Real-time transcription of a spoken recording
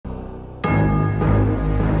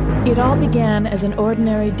It all began as an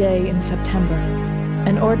ordinary day in September.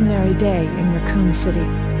 An ordinary day in Raccoon City.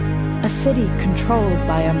 A city controlled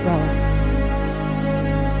by Umbrella.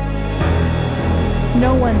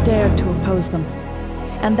 No one dared to oppose them,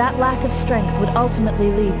 and that lack of strength would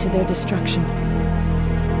ultimately lead to their destruction.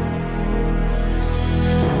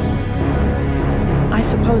 I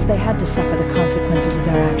suppose they had to suffer the consequences of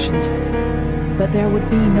their actions, but there would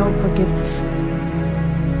be no forgiveness.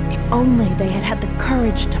 If only they had had the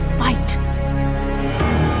courage to fight.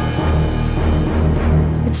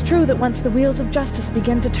 It's true that once the wheels of justice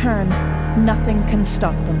begin to turn, nothing can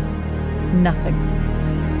stop them. Nothing.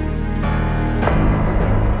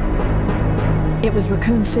 It was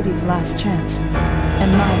Raccoon City's last chance,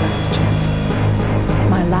 and my last chance.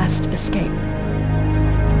 My last escape.